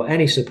offers, but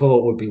any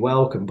support would be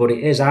welcome. But it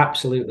is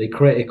absolutely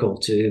critical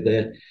to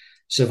the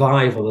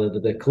survival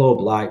of the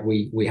club. Like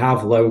we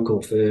have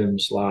local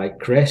firms like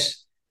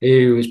Chris,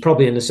 who is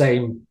probably in the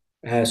same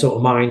sort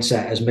of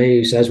mindset as me,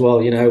 who says, well,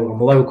 I'm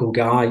a local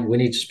guy, we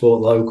need to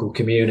support the local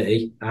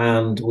community,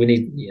 and we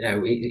need,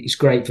 it's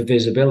great for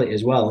visibility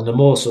as well. And the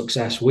more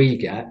success we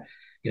get,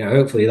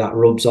 hopefully that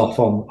rubs off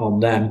on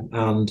them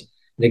and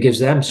it gives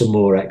them some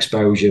more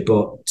exposure.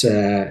 But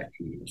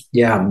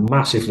I'm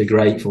massively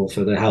grateful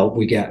for the help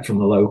we get from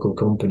the local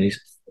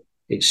companies.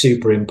 It's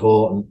super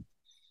important.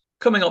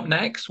 Coming up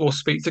next, we'll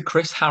speak to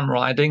Chris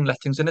Handriding,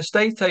 lettings and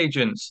estate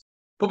agents.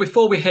 But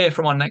before we hear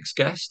from our next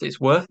guest, it's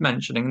worth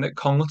mentioning that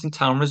Congleton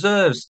Town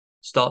Reserves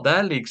start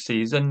their league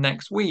season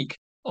next week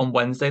on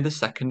Wednesday, the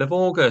 2nd of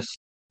August.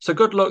 So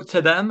good luck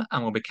to them,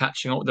 and we'll be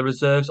catching up with the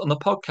reserves on the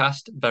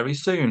podcast very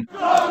soon.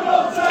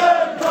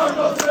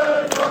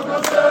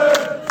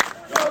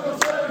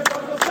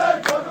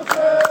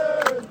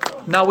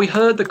 Now, we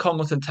heard the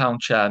Congleton Town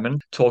chairman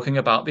talking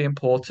about the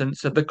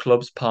importance of the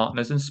club's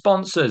partners and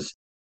sponsors.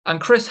 And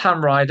Chris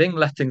Handriding,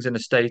 lettings and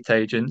estate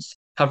agents,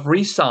 have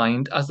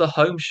re-signed as the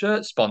home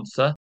shirt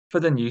sponsor for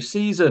the new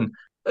season.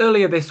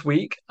 Earlier this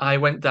week, I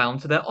went down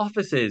to their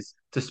offices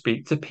to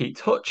speak to Pete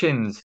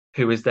Hutchins,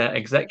 who is their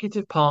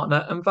executive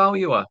partner and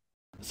valuer.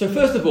 So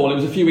first of all, it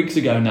was a few weeks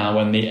ago now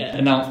when the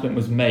announcement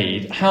was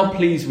made. How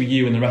pleased were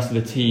you and the rest of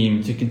the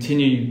team to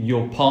continue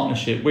your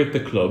partnership with the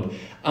club,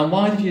 and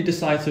why did you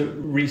decide to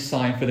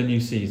re-sign for the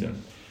new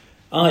season?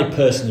 I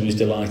personally was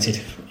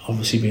delighted,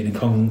 obviously being a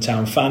Congleton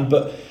Town fan,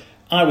 but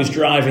I was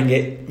driving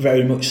it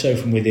very much so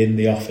from within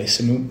the office,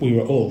 and we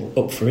were all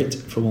up for it,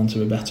 for want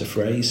of a better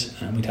phrase,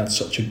 and we'd had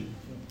such a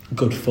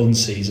good fun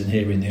season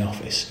here in the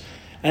office.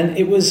 And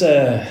it was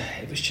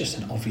just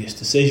an obvious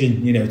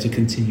decision, to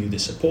continue the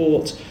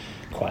support,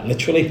 quite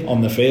literally,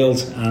 on the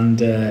field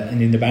and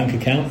in the bank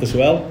account as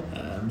well.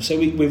 So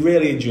we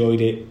really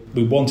enjoyed it.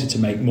 We wanted to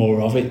make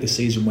more of it. The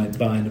season went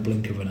by in a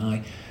blink of an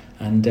eye.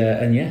 And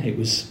it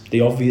was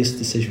the obvious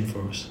decision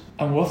for us.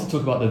 And we'll also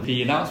talk about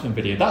the announcement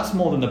video. That's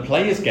more than the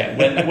players get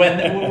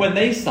when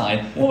they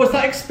sign. What was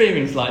that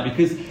experience like?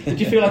 Because did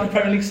you feel like a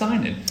Premier League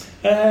signing?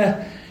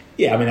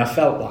 Yeah, I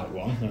felt like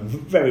one. I'm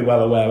very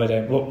well aware I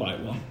don't look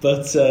like one.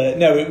 But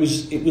no, it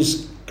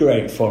was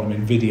great fun.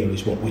 Video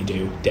is what we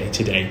do day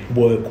to day,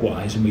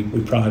 work-wise, and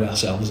we pride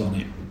ourselves on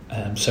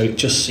it. So it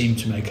just seemed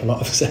to make a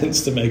lot of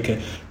sense to make a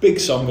big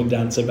song and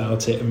dance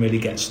about it and really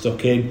get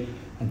stuck in,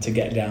 and to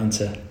get down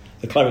to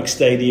the Cleric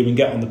Stadium and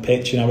get on the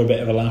pitch and have a bit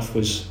of a laugh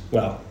was,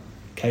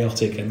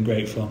 chaotic and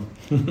great fun.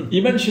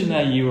 You mentioned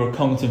there you were a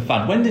Congleton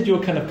fan. When did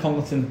your kind of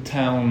Congleton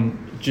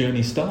Town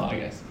journey start, I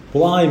guess?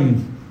 Well,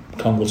 I'm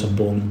Congleton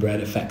born and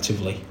bred,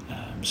 effectively.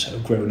 So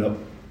grown up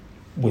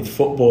with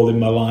football in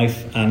my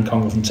life and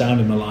Congleton Town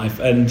in my life.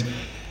 And,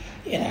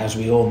 as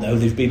we all know,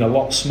 they've been a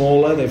lot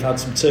smaller. They've had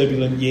some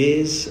turbulent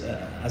years,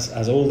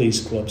 as all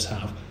these clubs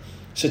have.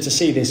 So to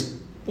see this,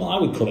 I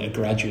would call it a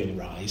gradual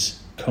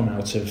rise, come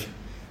out of,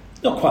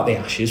 not quite the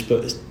ashes,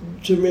 but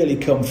to really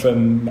come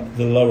from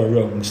the lower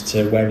rungs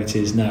to where it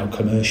is now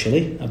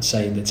commercially, I'd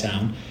say, in the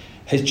town,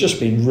 has just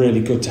been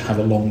really good to have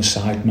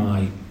alongside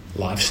my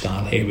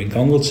lifestyle here in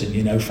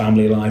Congleton,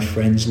 family life,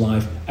 friends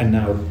life, and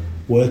now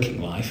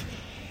working life.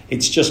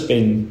 It's just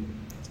been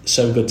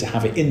so good to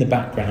have it in the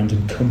background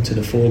and come to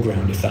the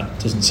foreground, if that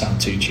doesn't sound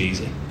too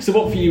cheesy. So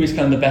what for you is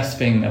kind of the best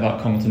thing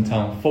about Congleton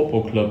Town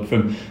Football Club,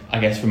 from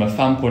a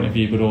fan point of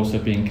view, but also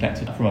being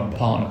connected from a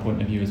partner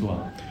point of view as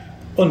well?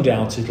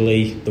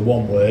 Undoubtedly, the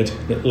one word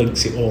that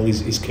links it all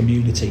is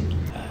community.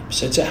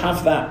 So to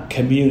have that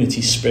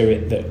community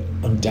spirit that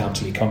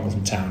undoubtedly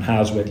Congleton Town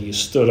has, whether you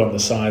stood on the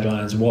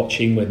sidelines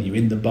watching, whether you're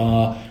in the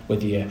bar,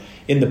 whether you're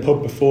in the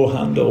pub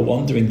beforehand or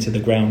wandering to the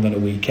ground on a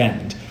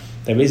weekend,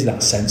 there is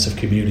that sense of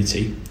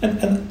community.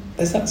 And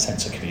there's that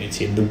sense of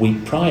community in the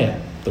weeks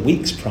prior.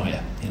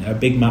 A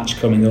big match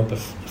coming up, a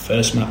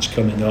first match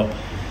coming up.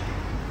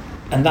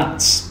 And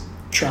that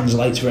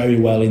translates very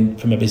well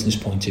from a business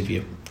point of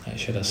view,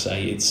 should I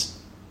say. It's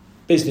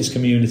business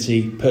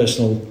community,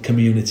 personal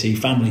community,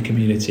 family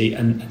community,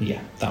 and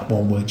that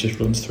one word just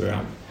runs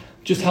throughout.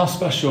 Just how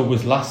special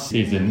was last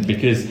season?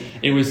 Because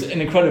it was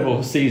an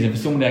incredible season for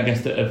somebody, I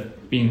guess, that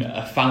have been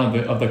a fan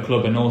of the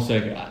club and also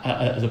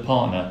as a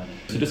partner.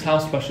 So just how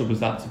special was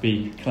that to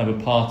be kind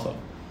of a part of?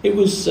 It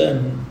was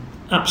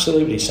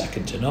absolutely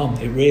second to none.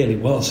 It really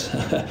was.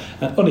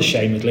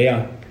 Unashamedly,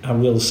 I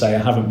will say I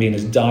haven't been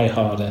as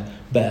die-hard a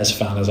Bears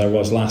fan as I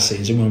was last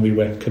season when we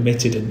were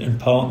committed and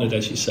partnered,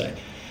 as you say.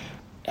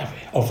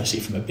 Obviously,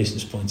 from a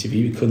business point of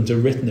view, we couldn't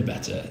have written a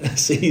better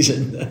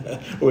season.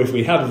 Or if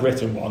we had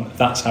written one,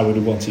 that's how we'd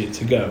have wanted it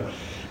to go.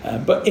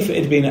 But if it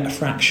had been a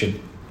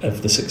fraction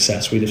of the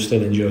success, we'd have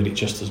still enjoyed it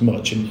just as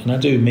much. And I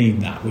do mean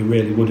that. We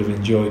really would have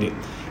enjoyed it.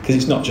 Because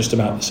it's not just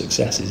about the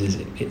successes, is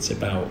it? It's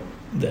about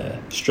the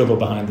struggle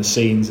behind the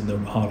scenes and the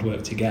hard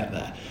work to get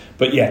there.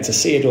 But to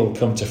see it all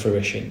come to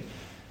fruition.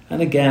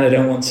 And again, I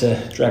don't want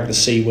to drag the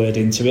C word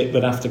into it,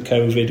 but after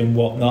COVID and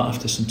whatnot,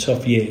 after some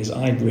tough years,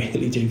 I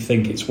really do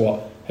think it's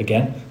what,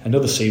 again,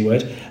 another C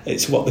word,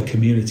 it's what the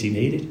community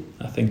needed.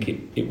 I think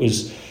it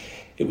was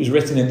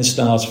written in the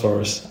stars for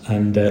us,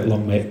 and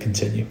long may it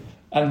continue.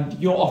 And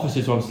your office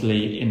is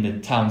obviously in the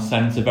town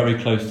centre,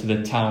 very close to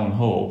the town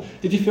hall.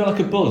 Did you feel like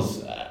a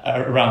buzz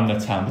around the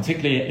town,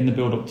 particularly in the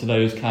build-up to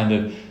those kind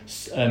of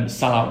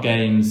sell-out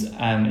games,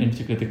 and in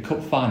particular the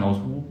cup finals?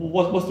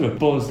 Was there a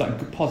buzz,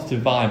 that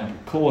positive vibe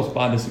caused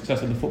by the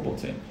success of the football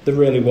team? There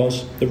really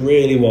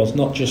was.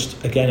 Not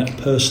just, again, at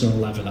a personal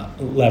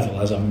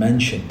level, as I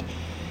mentioned.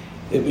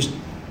 It was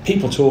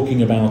people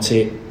talking about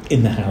it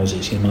in the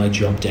houses. My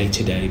job day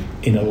to day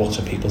in a lot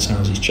of people's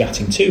houses,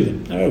 chatting to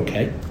them.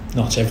 Okay,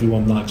 not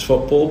everyone likes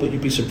football, but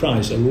you'd be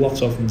surprised, a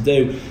lot of them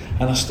do.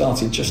 And I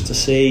started just to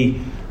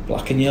see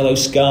black and yellow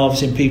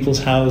scarves in people's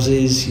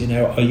houses.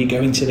 Are you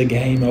going to the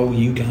game? Oh,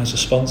 you guys are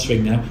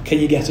sponsoring now. Can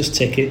you get us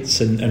tickets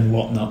and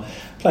whatnot?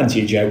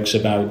 Plenty of jokes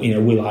about,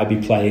 will I be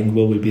playing?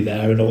 Will we be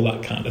there? And all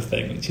that kind of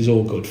thing, which is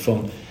all good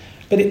fun.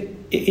 But it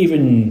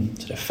even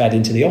sort of fed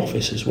into the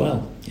office as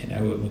well.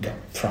 We've got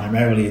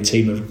primarily a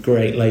team of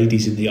great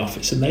ladies in the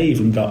office, and they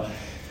even got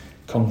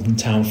Congleton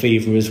Town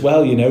fever as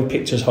well.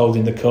 Pictures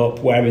holding the cup,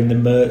 wearing the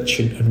merch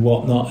and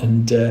whatnot.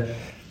 And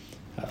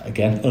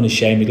again,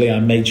 unashamedly, I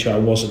made sure I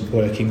wasn't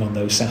working on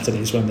those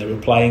Saturdays when they were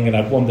playing, and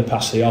I'd wander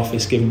past the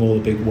office, give them all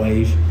a big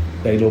wave.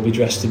 They'd all be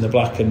dressed in the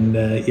black and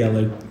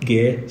yellow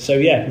gear. So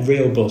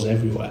real buzz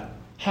everywhere.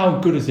 How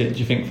good is it, do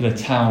you think, for the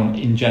town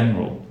in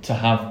general to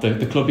have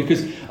the club?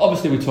 Because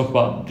obviously we talk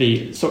about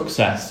the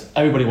success.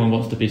 Everybody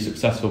wants to be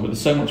successful, but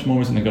there's so much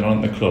more, isn't there, going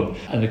on at the club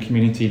at the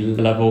community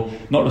level,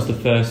 not just the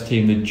first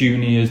team, the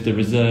juniors, the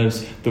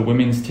reserves, the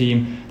women's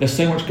team. There's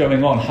so much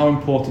going on. How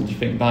important do you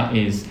think that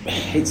is?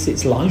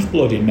 It's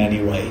lifeblood in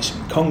many ways.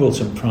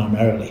 Congleton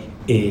primarily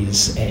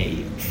is a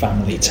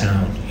family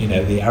town. You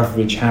know, the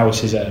average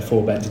house is a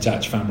 4-bed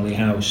detached family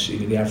house.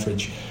 You know, the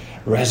average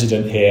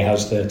resident here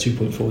has their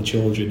 2.4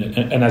 children,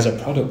 and as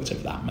a product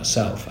of that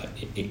myself,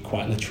 it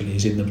quite literally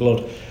is in the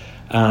blood.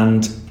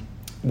 And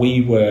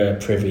we were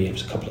privy, it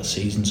was a couple of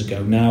seasons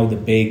ago now, the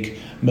big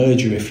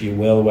merger, if you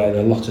will, where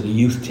a lot of the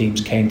youth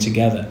teams came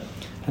together,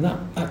 and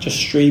that just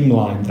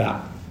streamlined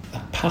that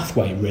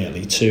pathway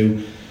really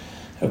to,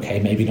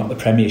 okay, maybe not the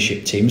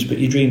Premiership teams, but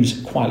your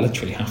dreams quite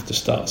literally have to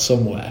start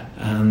somewhere.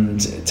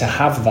 And to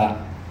have that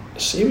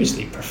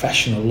seriously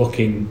professional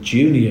looking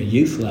junior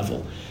youth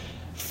level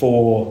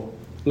for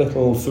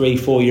little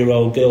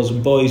 3-4-year-old girls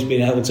and boys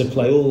being able to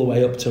play all the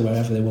way up to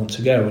wherever they want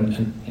to go, and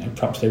you know,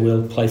 perhaps they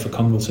will play for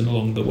Congleton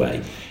along the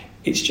way.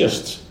 It's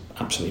just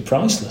absolutely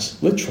priceless,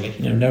 literally.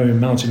 You know, no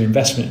amount of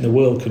investment in the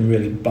world can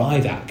really buy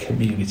that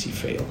community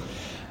feel.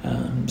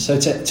 So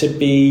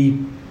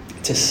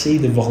to see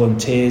the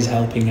volunteers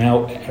helping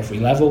out at every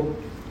level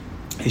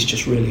is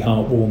just really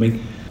heartwarming.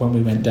 When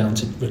we went down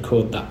to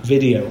record that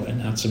video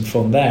and had some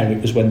fun there,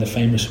 it was when the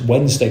famous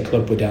Wednesday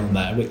Club were down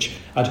there, which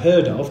I'd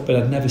heard of but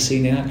I'd never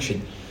seen in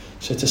action.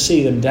 So to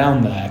see them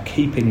down there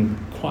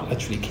quite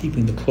literally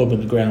keeping the club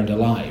and the ground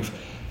alive,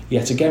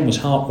 yet again was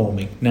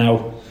heartwarming.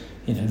 Now,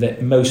 you know,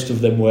 that most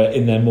of them were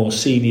in their more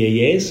senior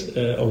years,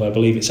 although I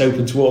believe it's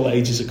open to all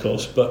ages, of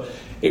course, but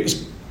it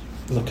was,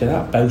 look at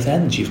that, both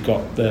ends. You've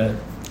got the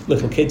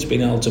little kids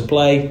being able to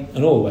play,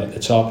 and all the way at the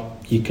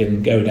top you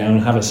can go down,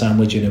 have a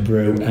sandwich and a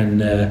brew,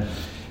 and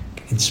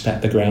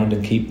inspect the ground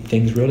and keep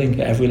things running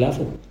at every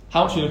level.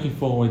 How much are you looking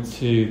forward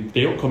to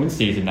the upcoming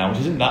season now,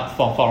 which isn't that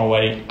far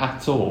away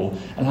at all,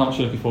 and how much are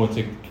you looking forward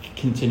to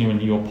continuing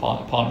your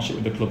partnership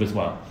with the club as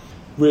well?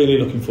 Really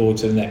looking forward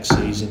to the next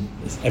season.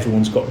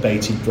 Everyone's got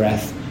bated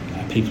breath.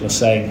 People are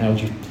saying,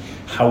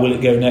 how will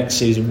it go next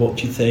season? What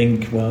do you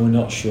think? Well, we're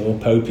not sure.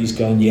 Popey's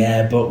gone,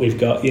 yeah, but we've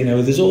got, you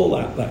know, there's all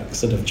that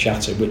sort of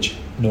chatter, which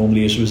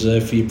normally is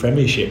reserved for your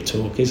Premiership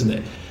talk, isn't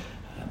it?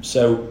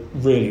 So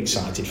really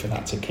excited for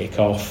that to kick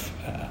off.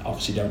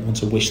 Obviously don't want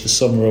to wish the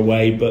summer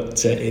away,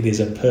 but it is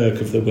a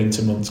perk of the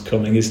winter months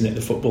coming, isn't it?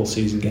 The football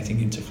season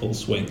getting into full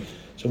swing.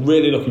 So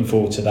really looking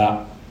forward to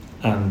that.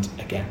 And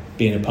again,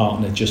 being a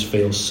partner just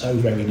feels so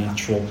very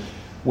natural.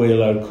 We're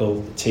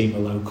local, the team are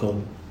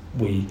local.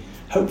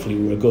 Hopefully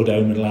we were a good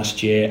omen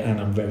last year,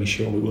 and I'm very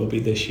sure we will be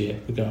this year,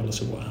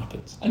 regardless of what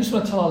happens. I just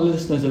want to tell our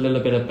listeners a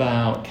little bit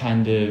about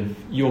kind of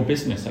your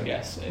business, I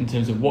guess, in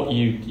terms of what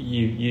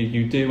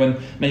you do, and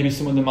maybe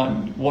someone that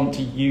might want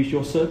to use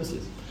your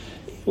services.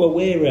 Well,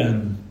 we're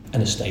an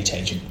estate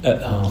agent at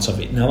the heart of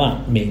it. Now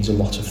that means a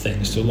lot of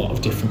things to a lot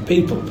of different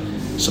people.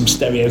 Some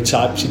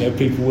stereotypes, you know,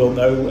 people will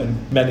know,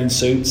 and men in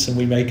suits, and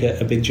we make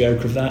a big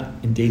joke of that.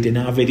 Indeed, in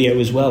our video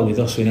as well, with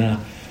us in our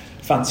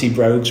fancy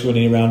brogues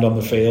running around on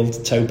the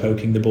field, toe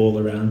poking the ball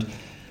around.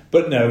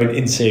 But no,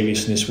 in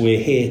seriousness,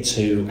 we're here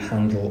to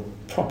handle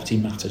property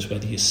matters,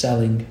 whether you're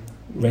selling,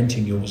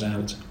 renting yours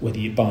out, whether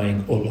you're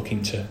buying or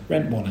looking to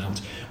rent one out.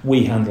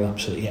 We handle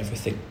absolutely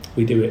everything.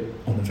 We do it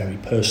on a very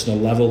personal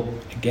level.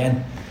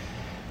 Again,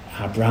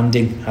 our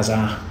branding has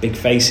our big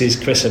faces.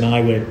 Chris and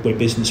I, we're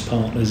business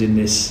partners in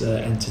this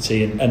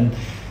entity. And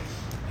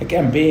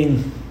again,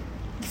 being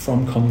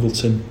from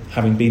Congleton,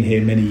 having been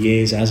here many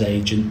years as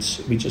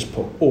agents, we just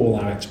put all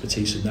our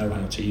expertise and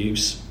know-how to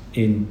use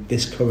in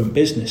this current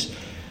business.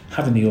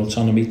 Having the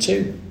autonomy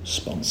to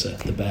sponsor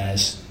the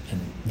Bears and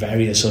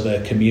various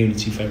other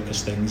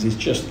community-focused things is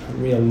just a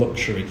real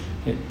luxury.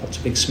 It puts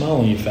a big smile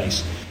on your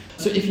face.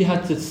 So if you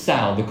had to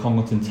sell the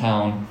Congleton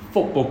Town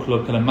Football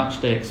Club kind of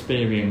match day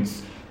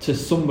experience to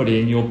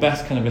somebody in your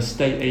best kind of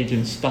estate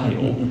agent style,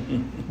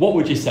 what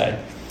would you say?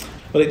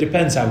 Well, it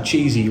depends how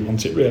cheesy you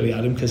want it really,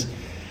 Adam, because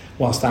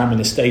whilst I'm an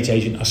estate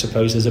agent, I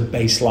suppose there's a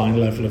baseline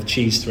level of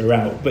cheese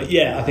throughout. But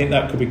yeah, I think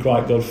that could be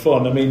quite good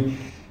fun. I mean,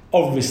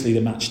 obviously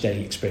the match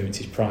day experience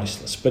is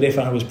priceless, but if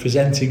I was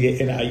presenting it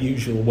in our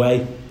usual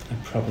way,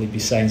 I'd probably be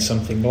saying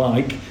something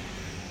like,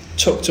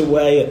 tucked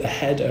away at the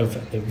head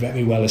of the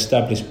very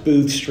well-established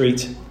Booth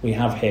Street, we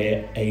have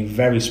here a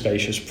very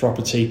spacious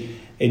property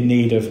in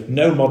need of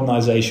no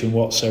modernisation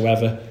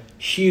whatsoever,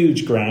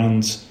 huge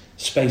grounds,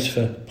 space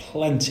for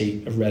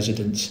plenty of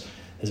residents.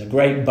 There's a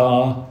great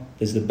bar,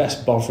 there's the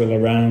best Bovril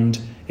around,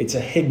 it's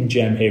a hidden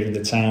gem here in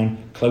the town,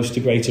 close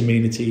to great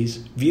amenities,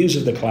 views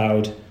of the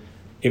cloud.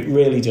 It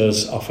really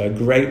does offer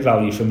great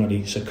value for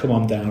money, so come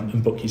on down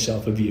and book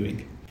yourself a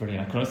viewing.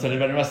 Brilliant. I couldn't have said it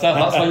better myself.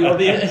 That's why you're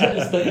the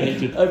estate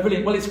agent.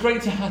 Brilliant. Well, it's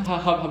great to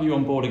have you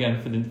on board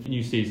again for the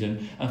new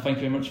season, and thank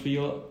you very much for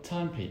your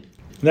time, Pete.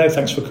 No,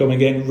 thanks for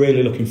coming in.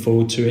 Really looking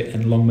forward to it,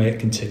 and long may it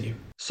continue.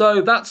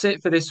 So that's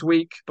it for this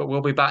week, but we'll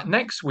be back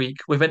next week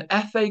with an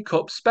FA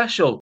Cup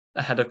special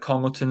ahead of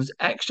Congleton's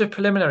extra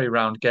preliminary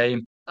round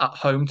game at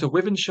home to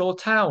Wythenshawe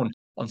Town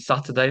on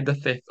Saturday, the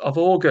 5th of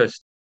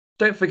August.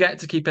 Don't forget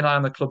to keep an eye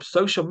on the club's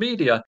social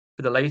media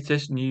for the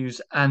latest news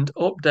and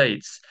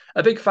updates.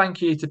 A big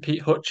thank you to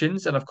Pete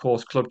Hutchins and, of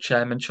course, club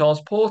chairman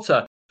Charles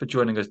Porter for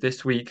joining us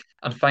this week.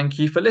 And thank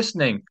you for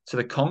listening to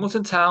the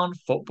Congleton Town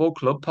Football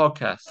Club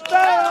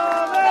podcast.